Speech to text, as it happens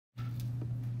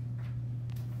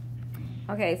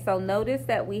Okay, so notice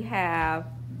that we have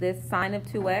this sine of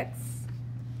 2x.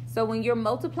 So when you're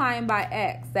multiplying by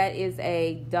x, that is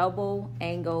a double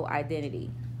angle identity.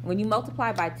 When you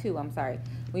multiply by 2, I'm sorry.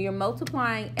 When you're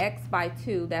multiplying x by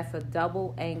 2, that's a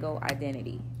double angle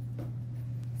identity.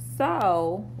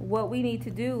 So what we need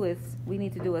to do is we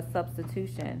need to do a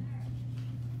substitution.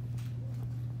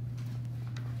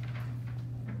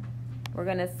 We're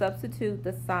going to substitute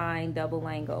the sine double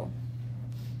angle.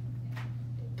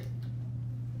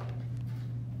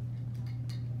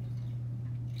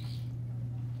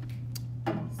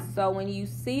 So when you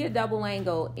see a double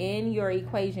angle in your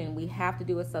equation, we have to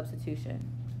do a substitution.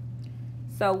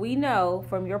 So we know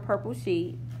from your purple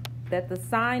sheet that the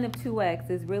sine of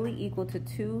 2x is really equal to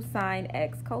 2 sine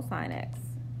x cosine x.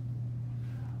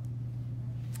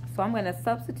 So I'm going to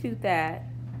substitute that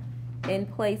in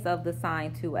place of the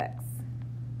sine 2x.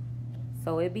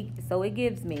 So it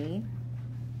gives me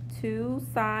 2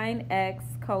 sine x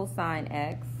cosine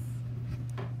x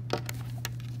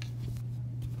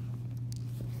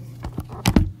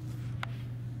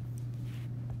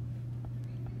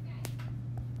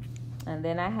and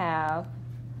then I have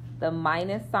the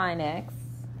minus sine x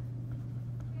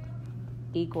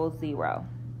equals 0.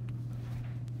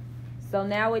 So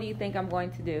now what do you think I'm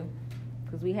going to do?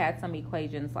 Because we had some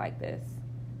equations like this.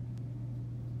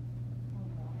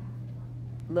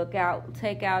 Look out,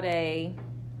 take out a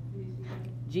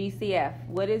GCF.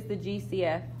 What is the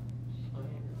GCF?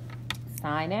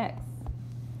 Sine x.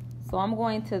 So I'm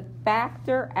going to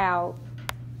factor out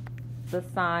the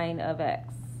sine of x.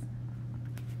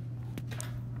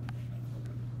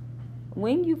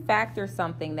 When you factor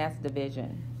something, that's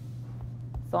division.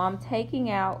 So I'm taking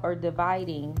out or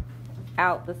dividing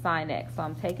out the sine x. So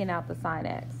I'm taking out the sine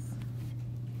x.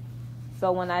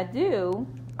 So when I do,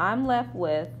 I'm left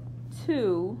with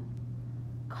 2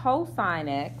 cosine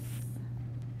x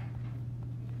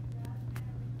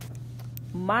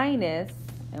minus,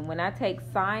 and when I take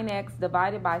sine x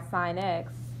divided by sine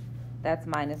x, that's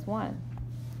minus 1.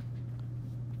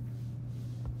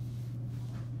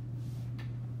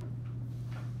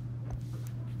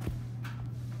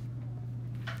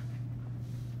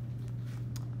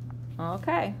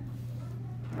 Okay.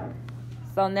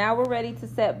 So now we're ready to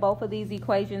set both of these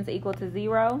equations equal to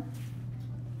 0.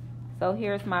 So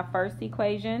here's my first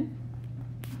equation.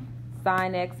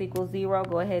 Sine x equals 0.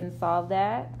 Go ahead and solve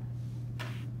that.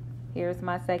 Here's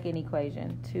my second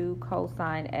equation. 2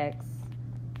 cosine x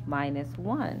minus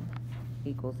 1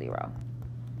 equals 0.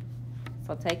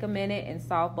 So take a minute and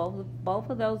solve both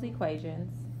of those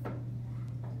equations.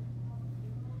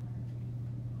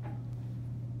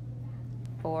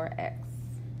 For x.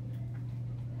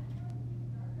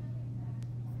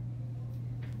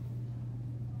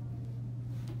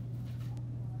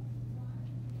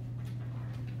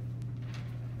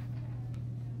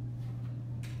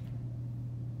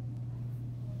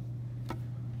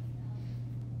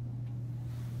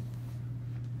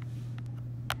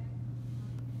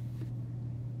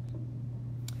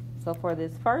 So for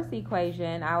this first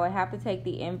equation, I would have to take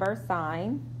the inverse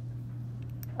sine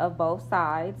of both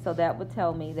sides. So that would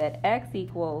tell me that x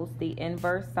equals the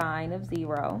inverse sine of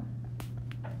 0.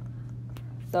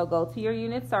 So go to your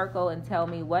unit circle and tell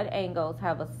me what angles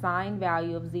have a sine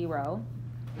value of 0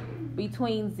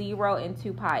 between 0 and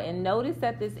 2 pi. And notice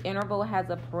that this interval has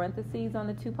a parentheses on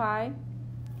the 2 pi.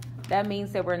 That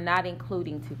means that we're not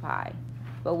including 2 pi,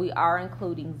 but we are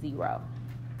including 0.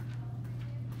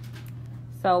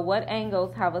 So what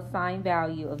angles have a sine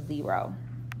value of 0?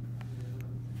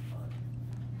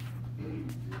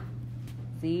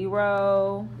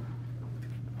 0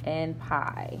 and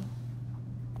pi.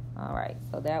 All right,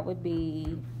 so that would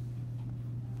be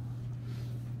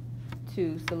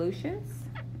 2 solutions.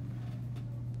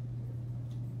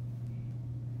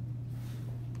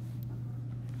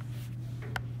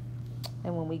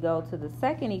 And when we go to the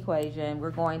second equation, we're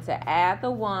going to add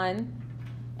the 1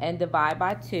 and divide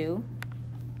by 2.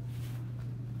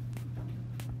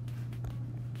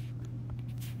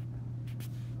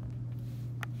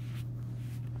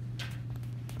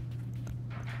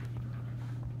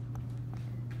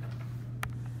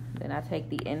 Then I take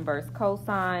the inverse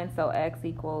cosine, so x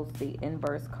equals the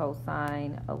inverse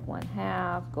cosine of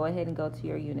 1/2. Go ahead and go to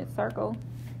your unit circle.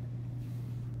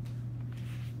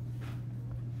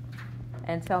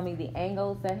 And tell me the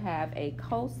angles that have a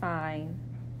cosine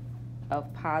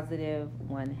of positive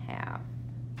 1/2.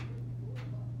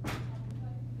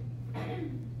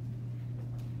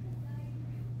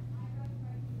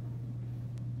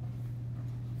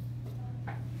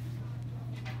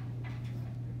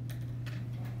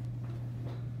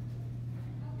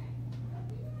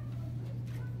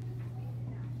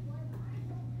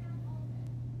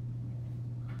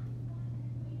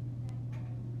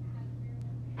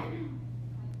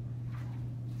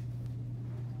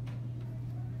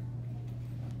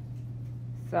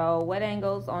 So what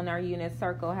angles on our unit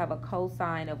circle have a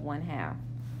cosine of 1/2?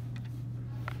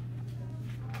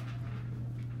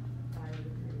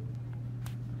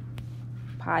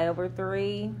 Pi over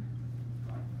 3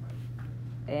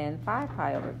 and 5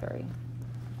 pi over 3.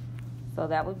 So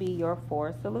that would be your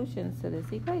 4 solutions to this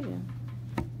equation.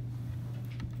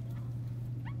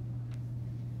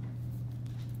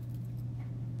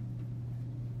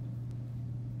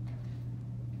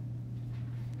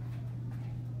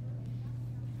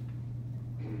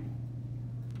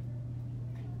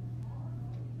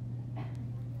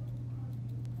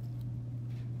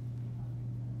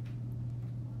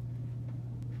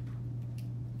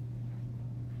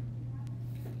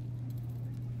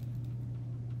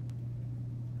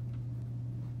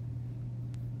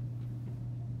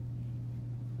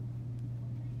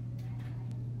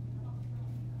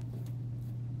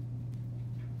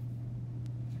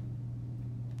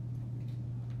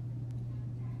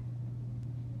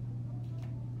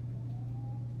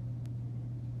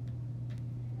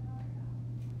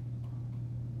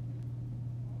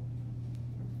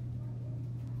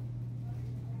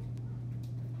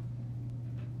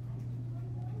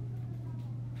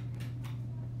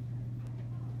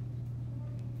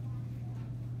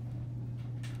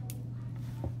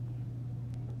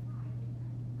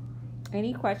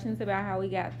 Any questions about how we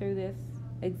got through this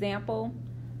example?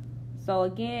 So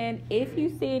again, if you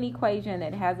see an equation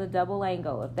that has a double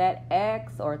angle, if that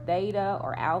x or theta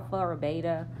or alpha or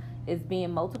beta is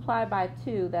being multiplied by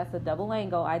 2, that's a double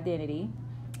angle identity,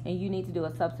 and you need to do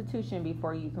a substitution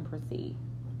before you can proceed.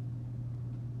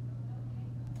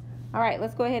 All right,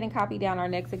 let's go ahead and copy down our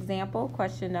next example,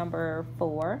 question number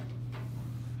 4.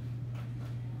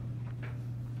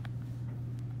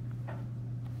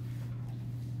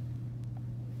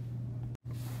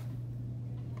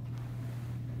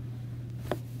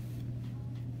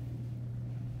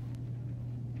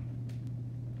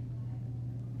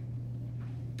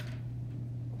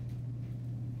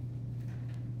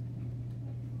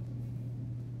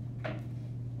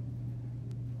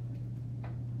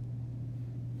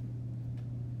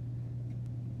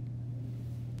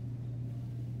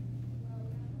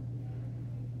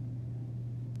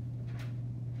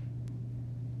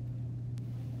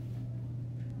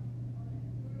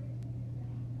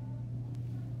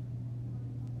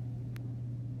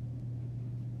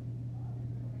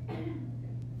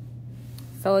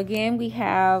 So again, we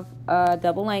have a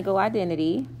double angle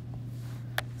identity.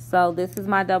 So this is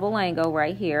my double angle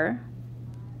right here.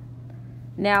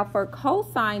 Now for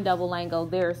cosine double angle,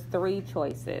 there's 3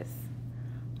 choices.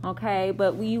 Okay,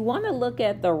 but you want to look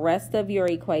at the rest of your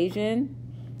equation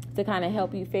to kind of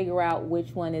help you figure out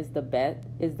which one is the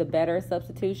better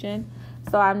substitution.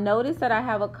 So I've noticed that I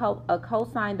have a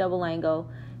cosine double angle,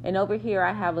 and over here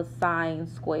I have a sine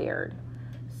squared.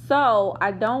 So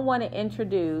I don't want to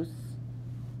introduce,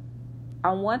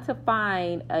 I want to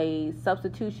find a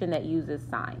substitution that uses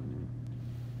sine.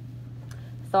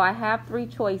 So I have 3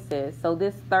 choices. So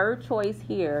this third choice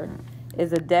here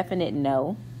is a definite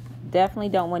no. Definitely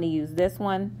don't want to use this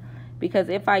one, because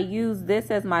if I use this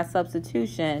as my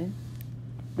substitution,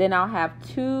 then I'll have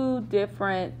 2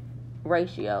 different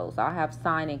ratios. I'll have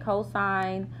sine and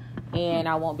cosine, and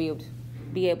I won't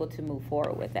be able to move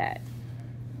forward with that.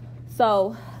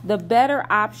 So the better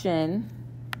option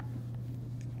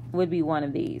would be one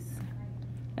of these.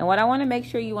 And what I want to make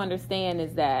sure you understand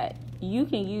is that you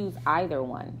can use either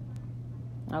one.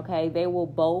 Okay, they will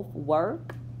both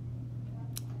work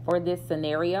for this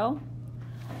scenario.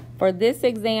 For this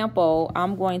example,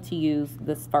 I'm going to use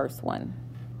this first one.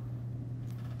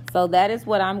 So that is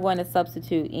what I'm going to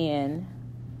substitute in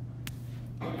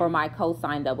for my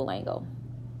cosine double angle.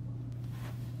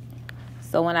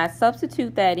 So when I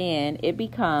substitute that in, it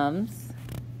becomes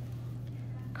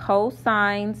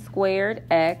cosine squared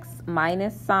x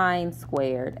minus sine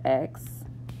squared x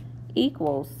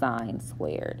equals sine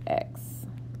squared x.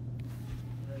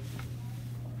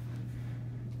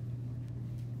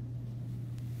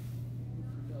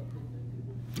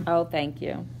 Oh, thank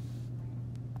you.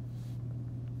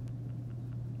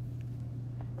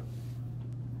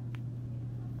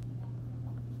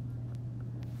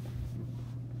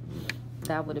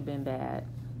 That would have been bad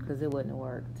because it wouldn't have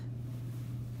worked.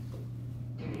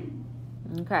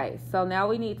 Okay, so now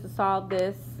we need to solve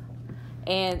this.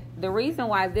 And the reason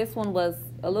why this one was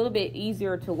a little bit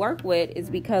easier to work with is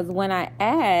because when I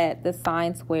add the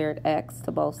sine squared x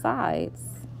to both sides,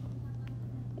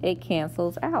 it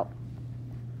cancels out.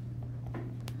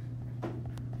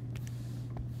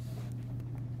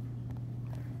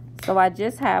 So I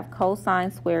just have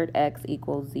cosine squared x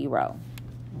equals 0.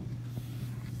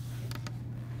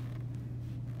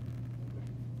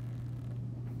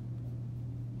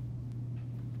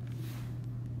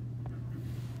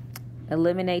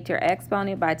 Eliminate your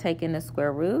exponent by taking the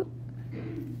square root.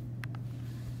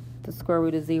 The square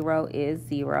root of 0 is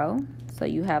 0. So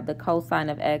you have the cosine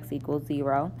of x equals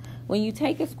 0. When you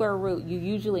take a square root, you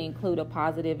usually include a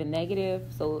positive and negative,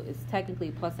 so it's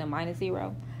technically plus and minus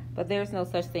 0, but there's no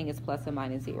such thing as plus and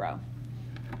minus 0.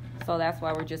 So that's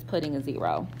why we're just putting a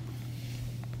 0.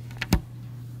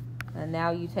 And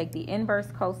now you take the inverse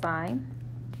cosine,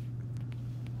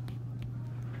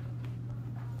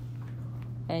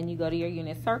 and you go to your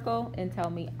unit circle and tell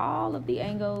me all of the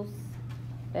angles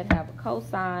that have a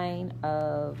cosine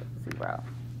of 0.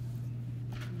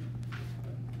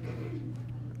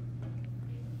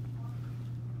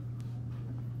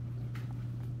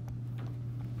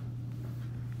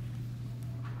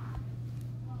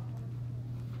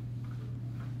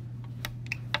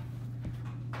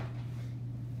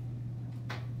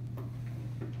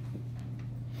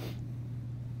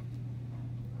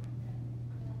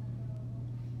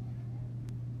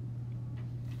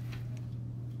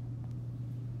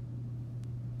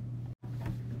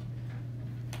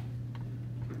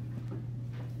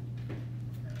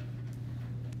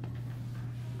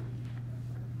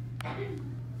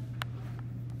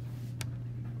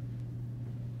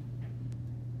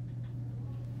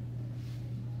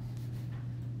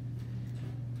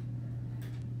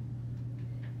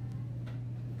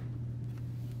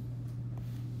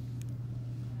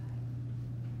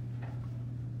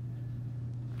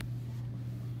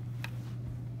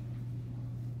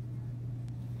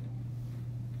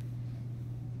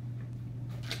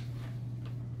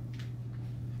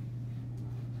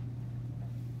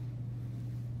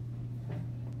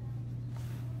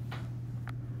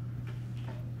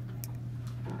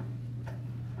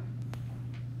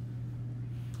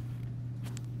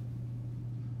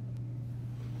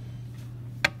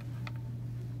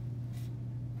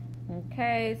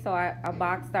 Okay, so I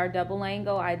boxed our double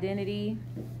angle identity,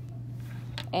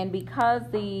 and because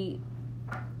the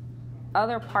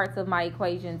other parts of my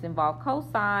equations involve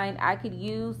cosine, I could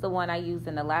use the one I used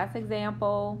in the last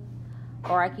example,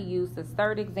 or I could use this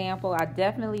third example. I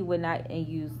definitely would not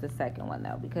use the second one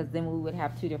though, because then we would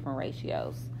have two different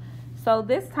ratios. So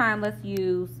this time let's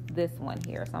use this one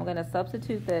here. So I'm going to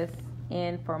substitute this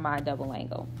in for my double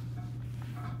angle.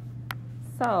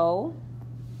 So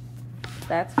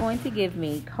that's going to give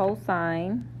me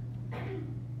cosine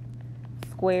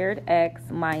squared x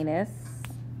minus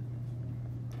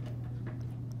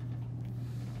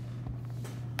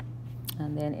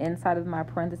and then inside of my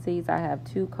parentheses I have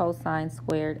 2 cosine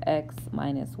squared x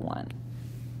minus 1.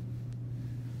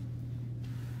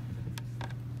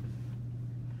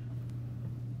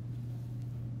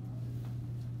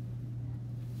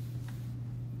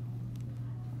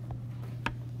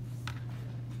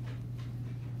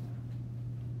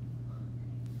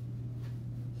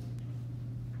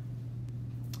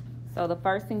 So the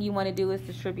first thing you want to do is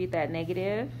distribute that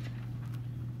negative.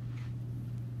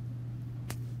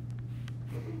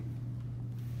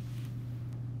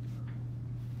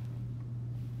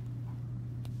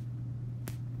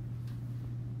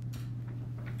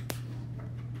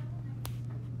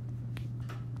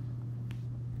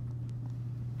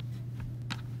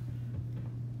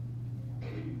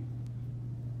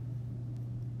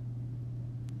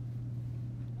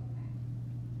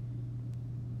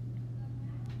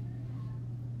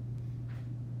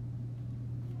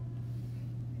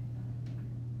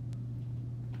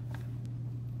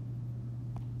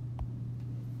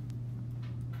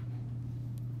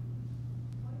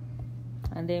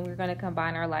 And then we're going to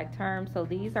combine our like terms. So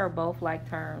these are both like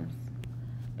terms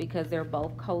because they're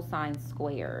both cosine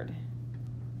squared.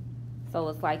 So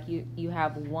it's like you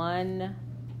have 1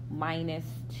 minus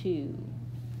 2,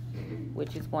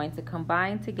 which is going to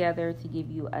combine together to give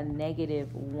you a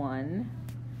negative 1,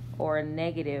 or a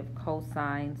negative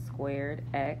cosine squared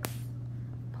x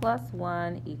plus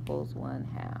 1 equals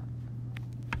 1/2.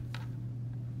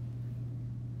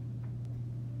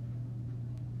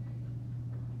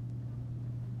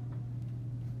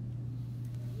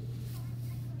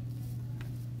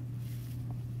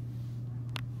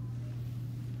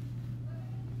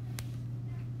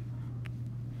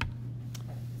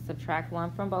 Subtract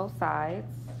 1 from both sides.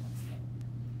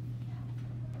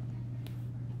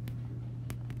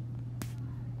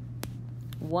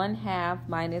 One half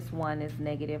minus 1 is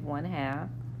negative 1/2.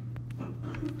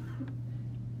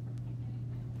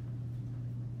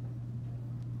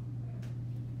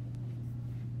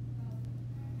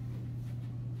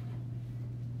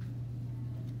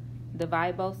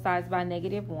 Divide both sides by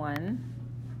negative 1.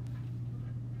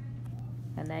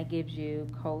 And that gives you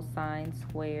cosine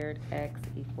squared x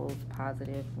equals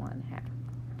positive 1/2.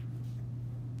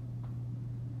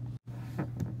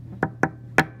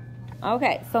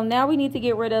 Okay, so now we need to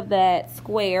get rid of that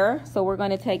square. So we're going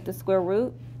to take the square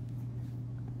root.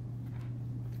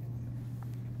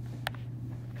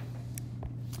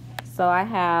 So I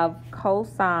have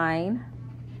cosine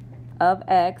of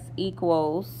x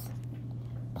equals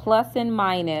plus and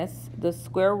minus the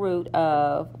square root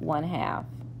of 1/2.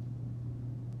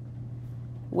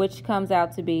 Which comes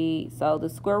out to be, so the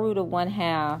square root of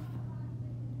 1/2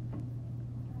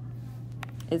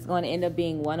 is going to end up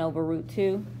being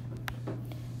 1/√2.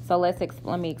 So let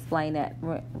me explain that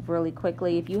really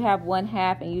quickly. If you have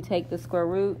 1/2 and you take the square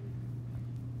root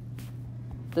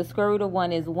of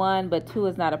 1 is 1, but 2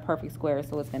 is not a perfect square,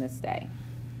 so it's going to stay.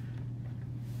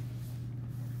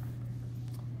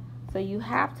 So you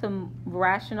have to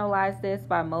rationalize this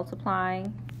by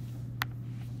multiplying,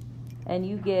 and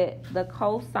you get the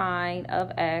cosine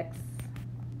of x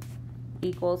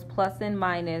equals plus and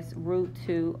minus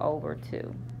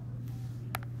 √2/2.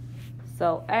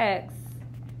 So x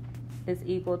is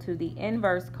equal to the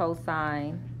inverse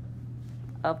cosine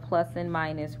of plus and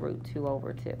minus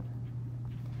 √2/2.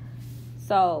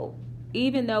 So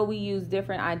even though we use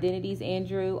different identities,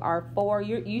 Andrew,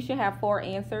 you should have 4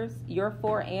 answers. Your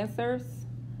 4 answers,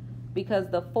 because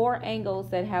the 4 angles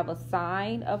that have a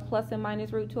sine of plus and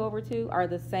minus √2/2 are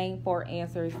the same 4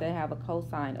 answers that have a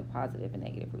cosine of positive and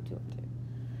negative √2/2.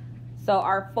 So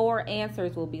our 4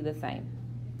 answers will be the same.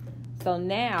 So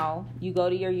now you go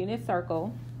to your unit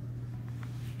circle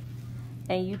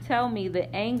and you tell me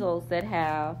the angles that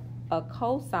have a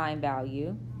cosine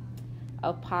value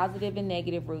of positive and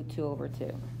negative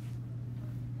 √2/2.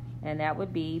 And that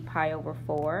would be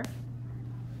pi/4,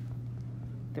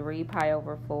 3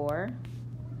 pi/4,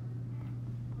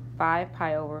 5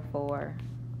 pi/4,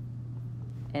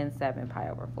 and 7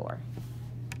 pi/4.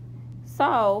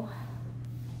 So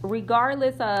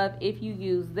regardless of if you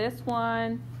use this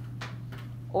one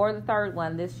or the third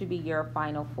one, this should be your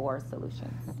final 4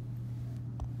 solutions.